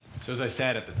So as I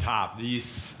said at the top,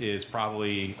 this is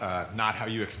probably not how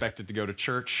you expected to go to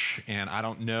church, and I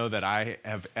don't know that I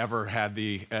have ever had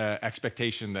the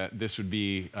expectation that this would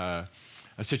be a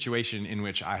situation in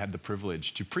which I had the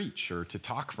privilege to preach or to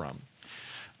talk from.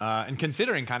 And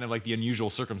considering kind of like the unusual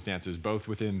circumstances, both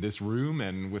within this room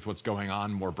and with what's going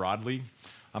on more broadly,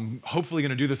 I'm hopefully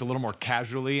going to do this a little more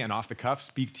casually and off the cuff,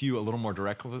 speak to you a little more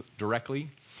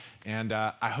directly, and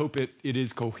I hope it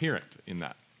is coherent in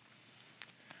that.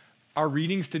 Our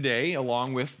readings today,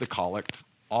 along with the collect,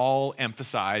 all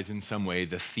emphasize in some way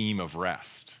the theme of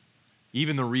rest.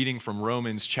 Even the reading from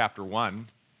Romans chapter 1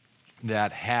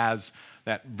 that has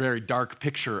that very dark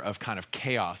picture of kind of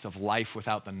chaos, of life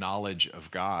without the knowledge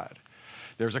of God.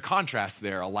 There's a contrast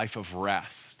there, a life of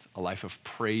rest, a life of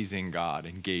praising God,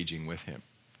 engaging with Him.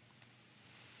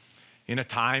 In a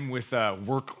time with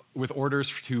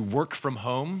orders to work from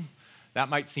home, that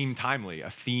might seem timely, a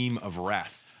theme of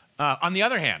rest. On the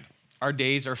other hand, our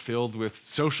days are filled with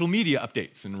social media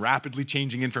updates and rapidly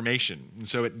changing information, and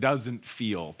so it doesn't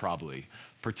feel probably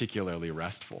particularly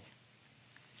restful.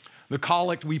 The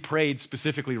collect we prayed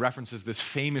specifically references this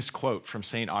famous quote from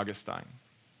St. Augustine,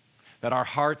 that our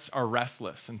hearts are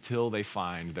restless until they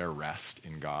find their rest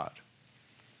in God.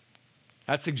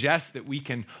 That suggests that we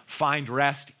can find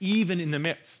rest even in the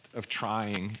midst of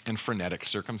trying and frenetic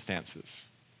circumstances.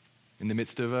 In the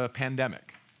midst of a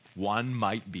pandemic, one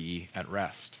might be at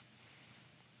rest.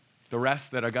 The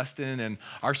rest that Augustine and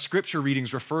our scripture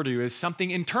readings refer to is something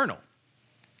internal,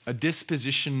 a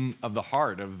disposition of the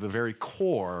heart, of the very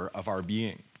core of our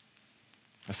being,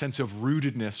 a sense of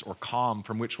rootedness or calm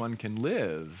from which one can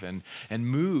live and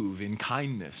move in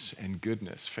kindness and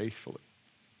goodness faithfully.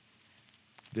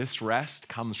 This rest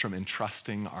comes from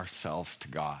entrusting ourselves to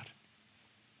God.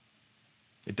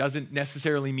 It doesn't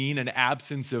necessarily mean an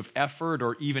absence of effort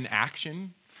or even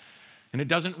action, and it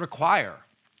doesn't require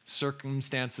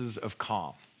circumstances of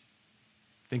calm.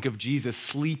 Think of Jesus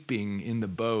sleeping in the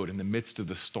boat in the midst of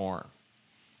the storm,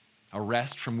 a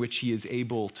rest from which he is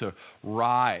able to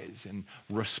rise and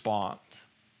respond,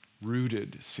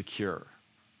 rooted, secure,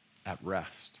 at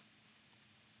rest.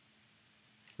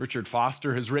 Richard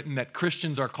Foster has written that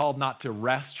Christians are called not to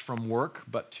rest from work,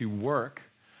 but to work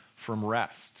from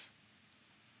rest,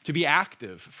 to be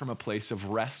active from a place of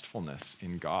restfulness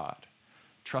in God,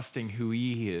 trusting who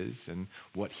He is and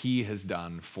what He has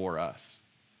done for us.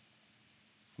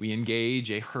 We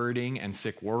engage a hurting and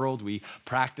sick world. We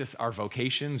practice our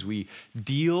vocations. We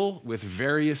deal with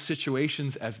various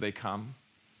situations as they come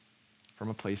from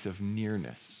a place of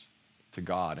nearness to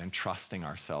God and trusting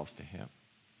ourselves to Him,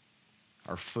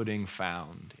 our footing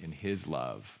found in His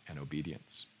love and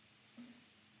obedience.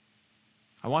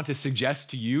 I want to suggest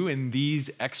to you in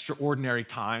these extraordinary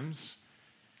times,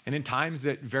 and in times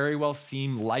that very well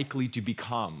seem likely to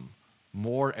become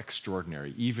more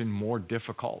extraordinary, even more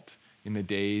difficult in the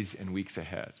days and weeks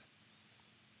ahead,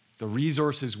 the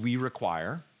resources we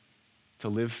require to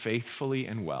live faithfully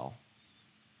and well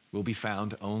will be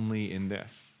found only in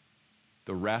this,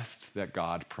 the rest that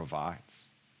God provides.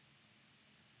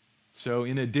 So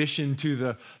in addition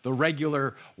to the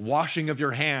regular washing of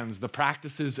your hands, the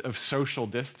practices of social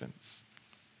distance,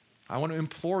 I want to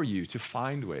implore you to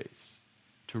find ways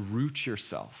to root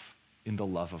yourself in the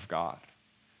love of God,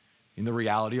 in the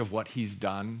reality of what He's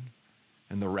done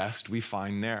and the rest we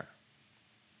find there.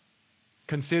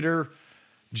 Consider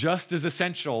just as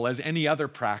essential as any other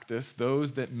practice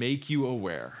those that make you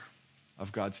aware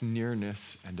of God's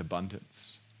nearness and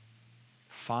abundance.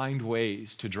 Find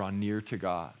ways to draw near to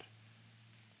God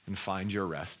and find your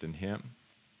rest in Him.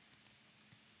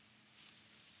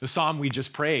 The psalm we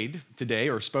just prayed today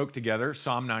or spoke together,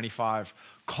 Psalm 95,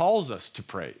 calls us to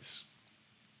praise,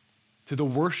 to the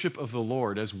worship of the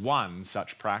Lord as one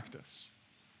such practice.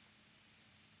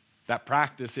 That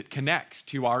practice, it connects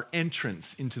to our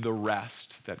entrance into the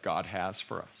rest that God has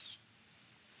for us.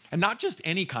 And not just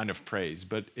any kind of praise,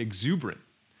 but exuberant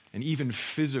and even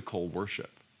physical worship.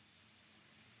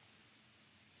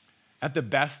 At the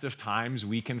best of times,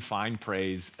 we can find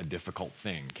praise a difficult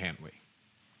thing, can't we?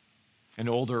 An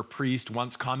older priest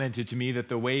once commented to me that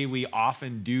the way we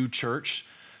often do church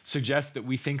suggests that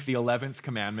we think the 11th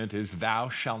commandment is, "Thou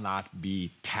shalt not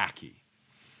be tacky."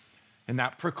 And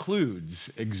that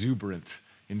precludes exuberant,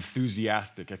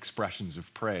 enthusiastic expressions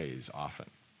of praise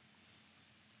often.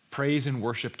 Praise and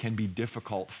worship can be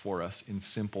difficult for us in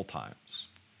simple times,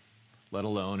 let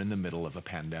alone in the middle of a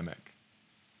pandemic.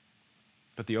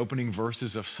 But the opening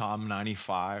verses of Psalm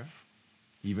 95,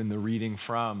 even the reading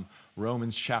from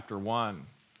Romans chapter 1,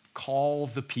 call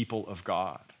the people of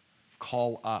God,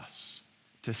 call us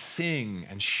to sing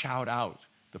and shout out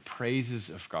the praises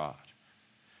of God,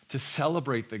 to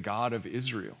celebrate the God of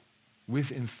Israel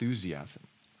with enthusiasm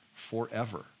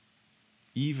forever,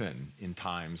 even in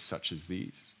times such as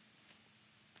these.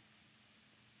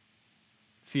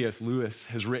 C.S. Lewis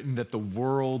has written that the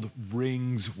world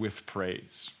rings with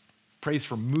praise. Praise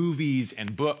for movies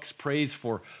and books, praise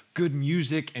for good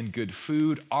music and good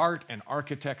food, art and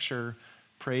architecture,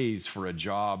 praise for a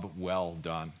job well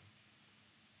done.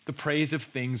 The praise of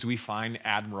things we find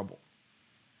admirable.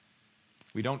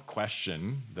 We don't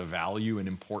question the value and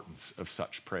importance of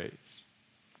such praise.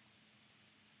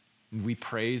 And we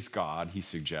praise God, he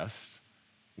suggests,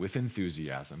 with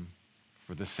enthusiasm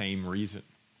for the same reason,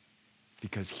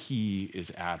 because he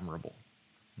is admirable,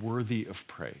 worthy of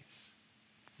praise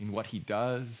in what he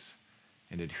does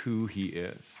and in who he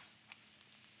is.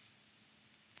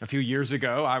 A few years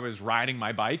ago, I was riding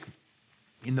my bike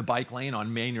in the bike lane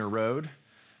on Maynard Road,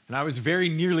 and I was very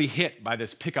nearly hit by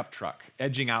this pickup truck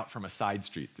edging out from a side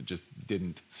street that just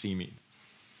didn't see me.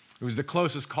 It was the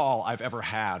closest call I've ever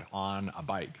had on a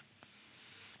bike.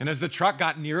 And as the truck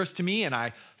got nearest to me and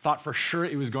I thought for sure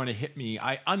it was going to hit me,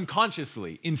 I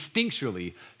unconsciously,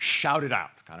 instinctually shouted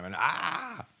out, kind of an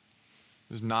ah.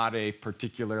 It was not a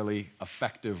particularly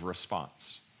effective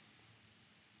response.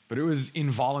 But it was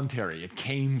involuntary. It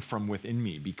came from within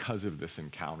me because of this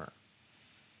encounter.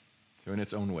 So in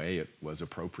its own way, it was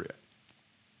appropriate.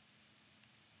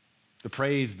 The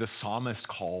praise the psalmist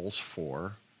calls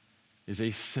for is a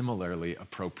similarly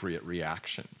appropriate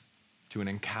reaction to an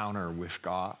encounter with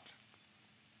God.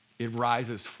 It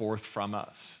rises forth from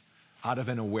us out of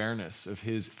an awareness of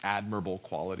his admirable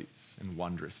qualities and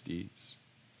wondrous deeds.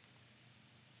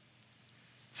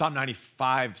 Psalm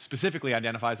 95 specifically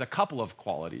identifies a couple of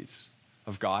qualities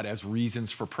of God as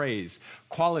reasons for praise,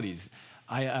 qualities,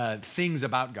 things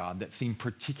about God that seem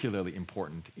particularly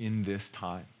important in this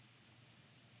time.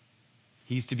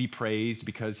 He's to be praised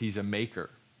because he's a maker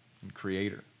and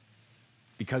creator,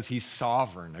 because he's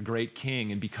sovereign, a great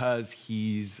king, and because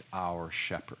he's our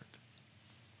shepherd.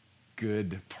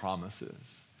 Good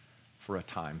promises for a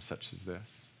time such as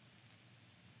this.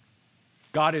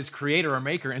 God is creator or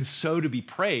maker, and so to be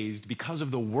praised because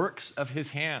of the works of his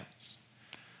hands.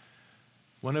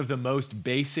 One of the most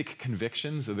basic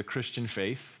convictions of the Christian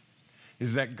faith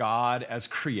is that God as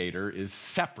creator is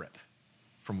separate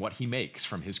from what he makes,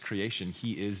 from his creation.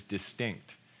 He is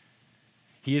distinct.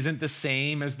 He isn't the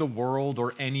same as the world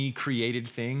or any created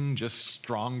thing, just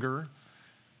stronger.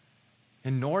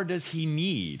 And nor does he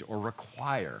need or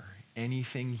require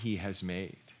anything he has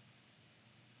made.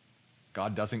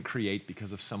 God doesn't create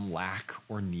because of some lack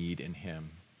or need in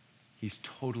him. He's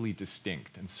totally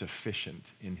distinct and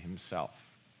sufficient in himself.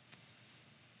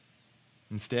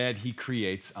 Instead, he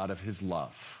creates out of his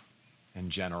love and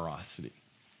generosity.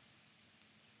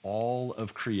 All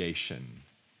of creation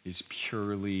is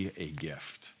purely a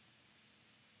gift.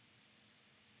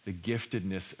 The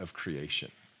giftedness of creation,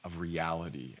 of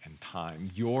reality and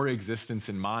time. Your existence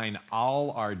and mine,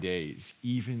 all our days,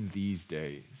 even these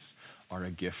days, are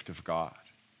a gift of God,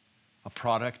 a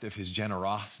product of his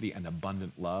generosity and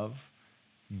abundant love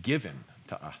given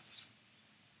to us.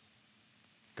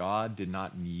 God did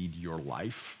not need your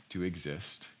life to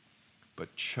exist,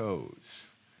 but chose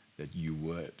that you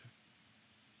would.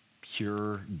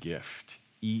 Pure gift,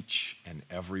 each and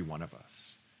every one of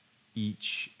us,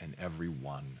 each and every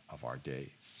one of our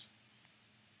days.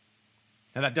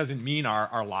 Now, that doesn't mean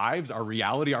our lives, our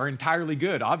reality are entirely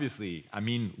good, obviously. I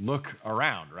mean, look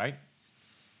around, right?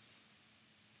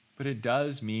 But it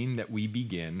does mean that we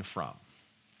begin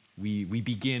we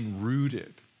begin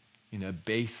rooted in a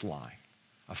baseline,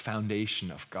 a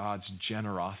foundation of God's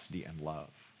generosity and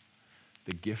love,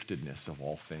 the giftedness of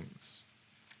all things.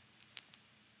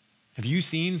 Have you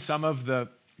seen some of the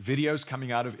videos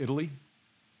coming out of Italy?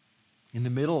 In the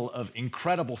middle of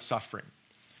incredible suffering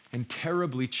and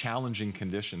terribly challenging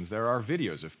conditions, there are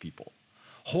videos of people,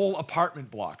 whole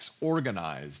apartment blocks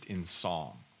organized in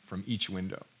song from each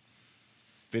window.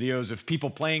 Videos of people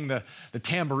playing the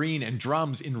tambourine and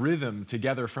drums in rhythm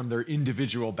together from their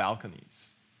individual balconies.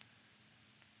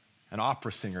 An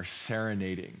opera singer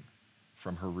serenading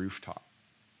from her rooftop.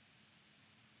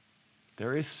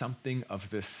 There is something of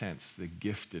this sense, the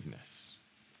giftedness,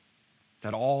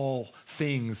 that all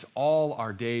things, all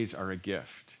our days are a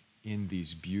gift in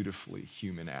these beautifully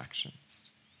human actions.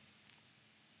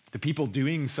 The people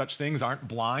doing such things aren't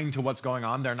blind to what's going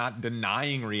on. They're not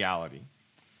denying reality.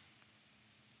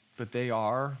 But they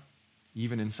are,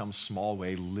 even in some small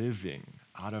way, living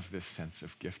out of this sense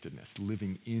of giftedness,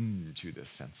 living into this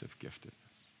sense of giftedness.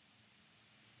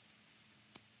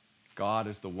 God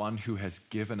is the one who has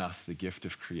given us the gift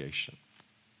of creation.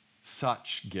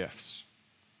 Such gifts.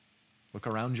 Look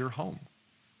around your home.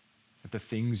 at the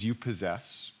things you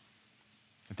possess,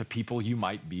 at the people you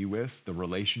might be with, the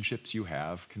relationships you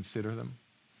have. Consider them.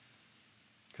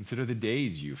 Consider the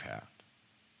days you've had.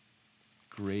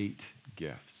 Great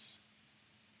gifts.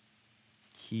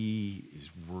 He is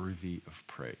worthy of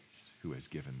praise who has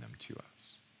given them to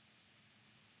us.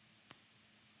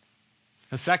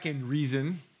 A second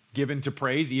reason given to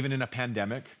praise, even in a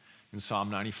pandemic, in Psalm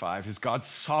 95, is God's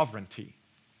sovereignty.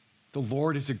 The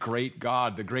Lord is a great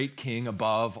God, the great King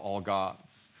above all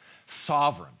gods,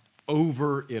 sovereign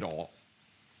over it all.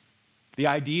 The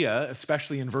idea,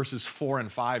 especially in verses 4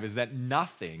 and 5, is that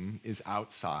nothing is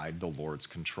outside the Lord's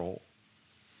control.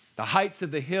 The heights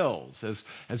of the hills,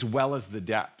 as well as the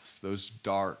depths, those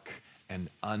dark and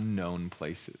unknown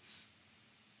places.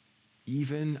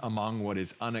 Even among what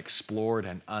is unexplored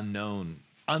and unknown,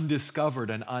 undiscovered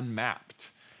and unmapped,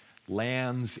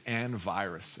 lands and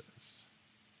viruses,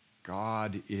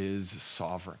 God is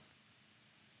sovereign.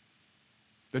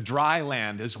 The dry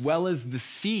land, as well as the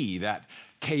sea, that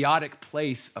chaotic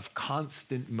place of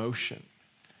constant motion,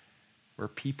 where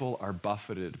people are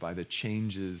buffeted by the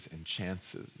changes and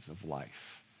chances of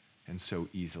life and so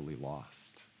easily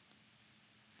lost.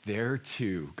 There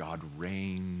too, God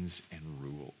reigns and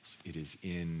rules. It is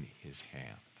in his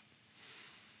hand.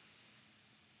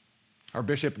 Our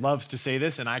bishop loves to say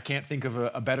this, and I can't think of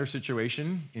a better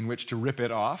situation in which to rip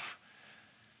it off,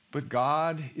 but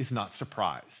God is not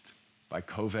surprised by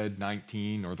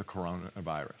COVID-19 or the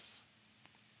coronavirus.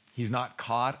 He's not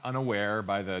caught unaware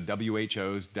by the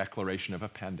WHO's declaration of a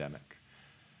pandemic,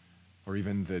 or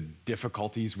even the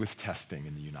difficulties with testing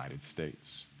in the United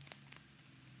States.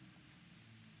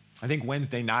 I think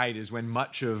Wednesday night is when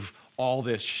much of all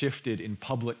this shifted in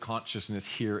public consciousness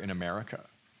here in America.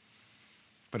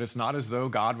 But it's not as though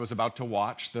God was about to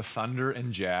watch the thunder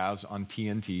and jazz on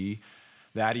TNT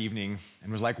that evening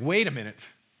and was like, wait a minute,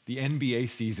 the NBA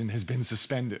season has been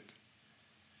suspended.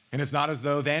 And it's not as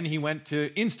though then he went to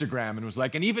Instagram and was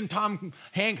like, and even Tom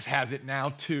Hanks has it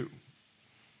now too.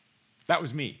 That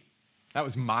was me. That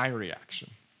was my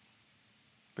reaction.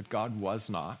 But God was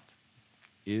not,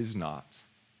 is not,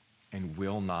 and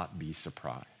will not be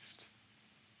surprised.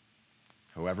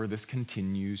 However this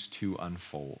continues to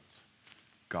unfold,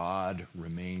 God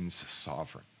remains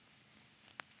sovereign.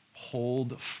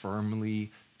 Hold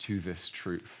firmly to this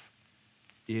truth.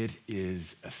 It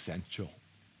is essential.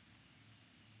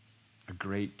 A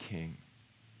great king,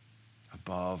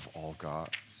 above all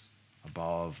gods,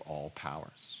 above all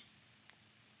powers.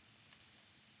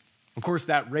 Of course,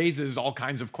 that raises all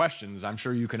kinds of questions, I'm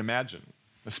sure you can imagine,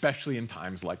 especially in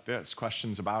times like this.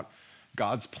 Questions about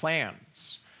God's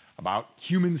plans, about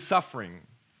human suffering.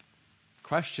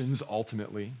 Questions,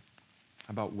 ultimately,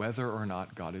 about whether or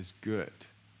not God is good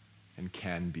and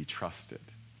can be trusted.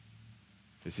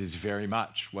 This is very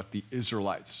much what the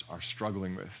Israelites are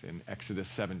struggling with in Exodus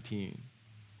 17.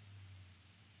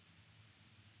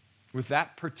 With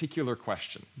that particular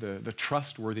question, the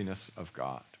trustworthiness of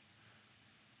God,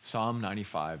 Psalm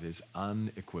 95 is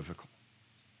unequivocal.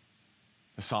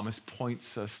 The psalmist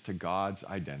points us to God's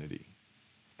identity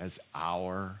as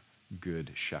our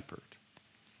good shepherd.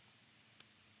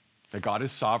 That God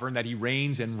is sovereign, that he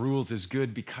reigns and rules is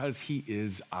good because he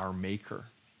is our maker,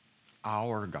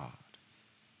 our God,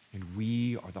 and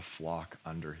we are the flock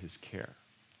under his care.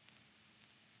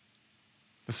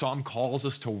 The psalm calls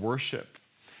us to worship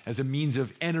as a means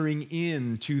of entering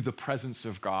into the presence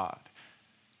of God,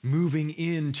 moving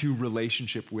into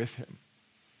relationship with him.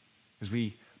 As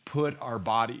we put our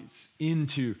bodies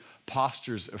into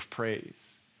postures of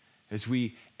praise, as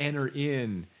we enter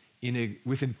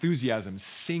with enthusiasm,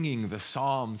 singing the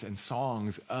psalms and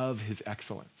songs of his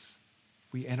excellence,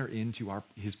 we enter into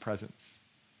his presence,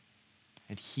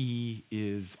 and he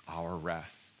is our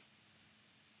rest.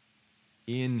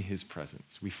 In his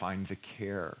presence, we find the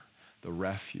care, the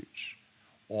refuge,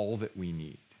 all that we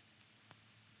need.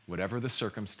 Whatever the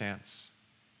circumstance,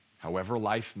 however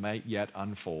life might yet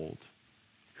unfold,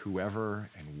 whoever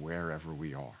and wherever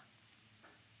we are.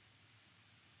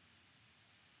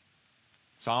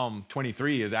 Psalm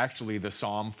 23 is actually the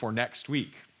psalm for next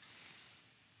week.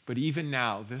 But even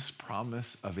now, this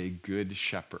promise of a good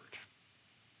shepherd,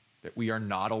 that we are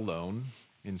not alone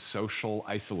in social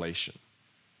isolation,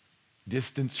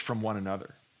 distanced from one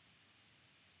another.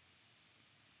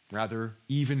 Rather,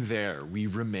 even there, we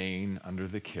remain under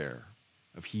the care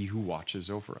of he who watches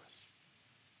over us.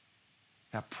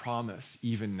 That promise,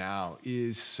 even now,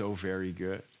 is so very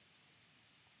good.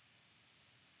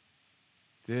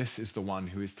 This is the one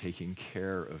who is taking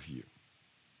care of you,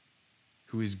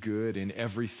 who is good in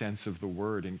every sense of the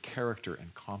word, in character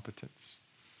and competence.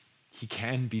 He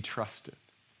can be trusted.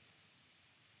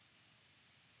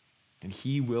 and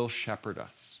he will shepherd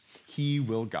us. He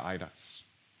will guide us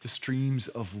to streams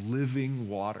of living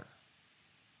water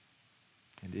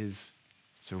and is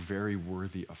so very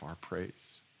worthy of our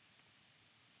praise.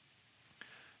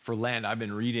 For Lent, I've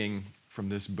been reading from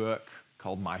this book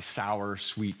called My Sour,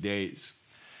 Sweet Days.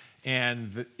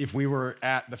 And if we were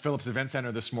at the Phillips Event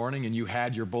Center this morning and you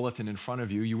had your bulletin in front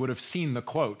of you, you would have seen the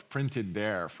quote printed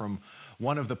there from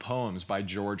one of the poems by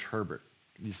George Herbert.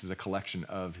 This is a collection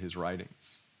of his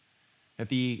writings. At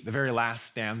the very last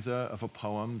stanza of a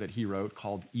poem that he wrote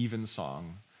called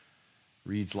Evensong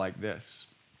reads like this: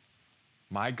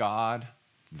 "My God,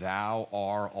 thou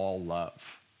art all love.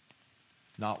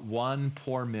 Not one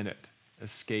poor minute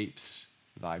escapes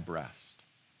thy breast,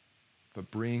 but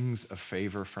brings a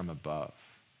favor from above.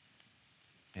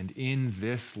 And in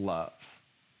this love,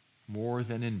 more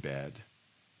than in bed,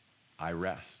 I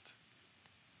rest."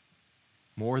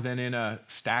 More than in a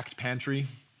stacked pantry,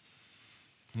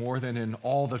 more than in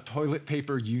all the toilet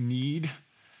paper you need,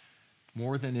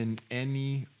 more than in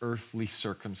any earthly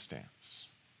circumstance,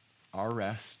 our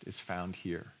rest is found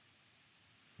here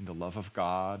in the love of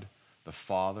God, the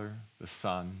Father, the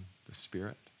Son, the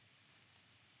Spirit.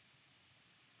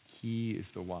 He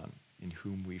is the one in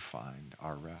whom we find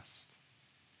our rest.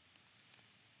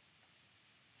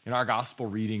 In our gospel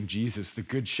reading, Jesus, the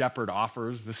Good Shepherd,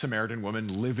 offers the Samaritan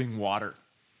woman living water.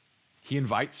 He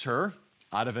invites her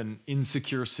out of an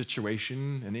insecure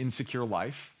situation, an insecure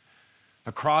life,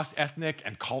 across ethnic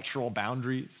and cultural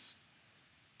boundaries.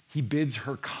 He bids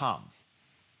her come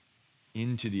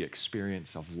into the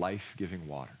experience of life-giving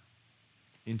water,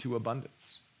 into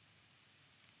abundance.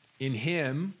 In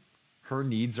him, her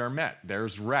needs are met.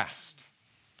 There's rest.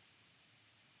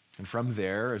 And from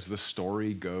there, as the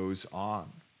story goes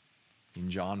on, in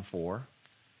John 4,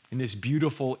 in this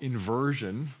beautiful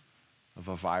inversion of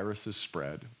a virus's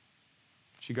spread,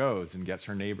 she goes and gets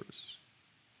her neighbors.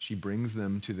 She brings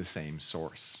them to the same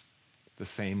source, the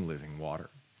same living water.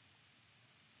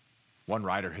 One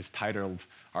writer has titled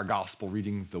our gospel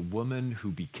reading, "The Woman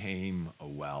Who Became a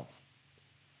Well."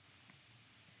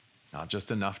 Not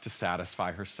just enough to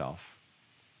satisfy herself,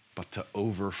 but to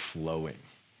overflowing.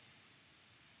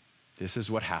 This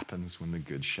is what happens when the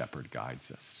Good Shepherd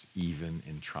guides us, even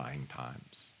in trying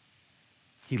times.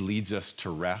 He leads us to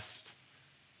rest,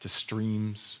 to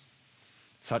streams,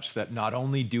 such that not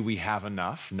only do we have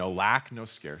enough, no lack, no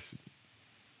scarcity,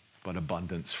 but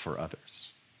abundance for others.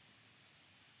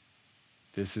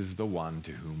 This is the one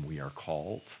to whom we are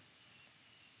called.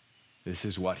 This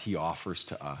is what he offers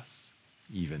to us,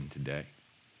 even today.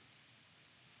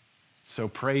 So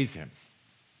praise him.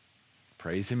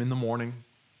 Praise him in the morning.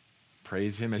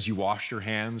 Praise him as you wash your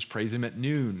hands. Praise him at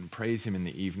noon. Praise him in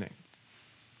the evening.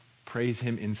 Praise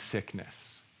him in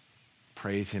sickness.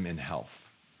 Praise him in health.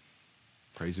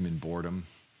 Praise him in boredom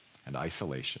and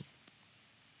isolation.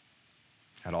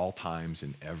 At all times,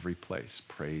 in every place,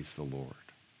 praise the Lord,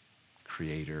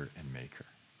 Creator and Maker,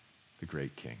 the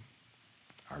great King,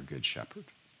 our Good Shepherd.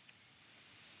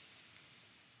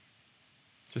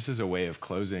 Just as a way of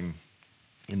closing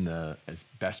as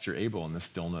best you're able in the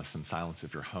stillness and silence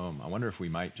of your home, I wonder if we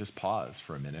might just pause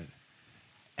for a minute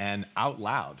and out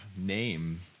loud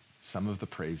name some of the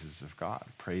praises of God.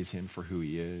 Praise him for who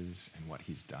he is and what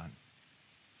he's done.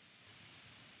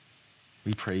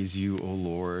 We praise you, O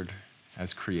Lord,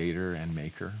 as Creator and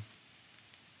Maker,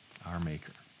 our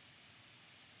Maker.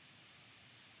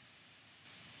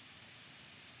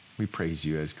 We praise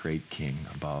you as great King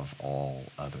above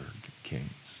all other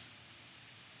kings.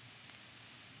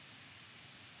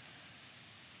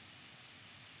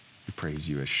 We praise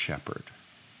you as Shepherd.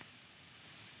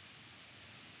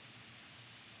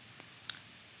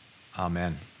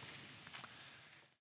 Amen.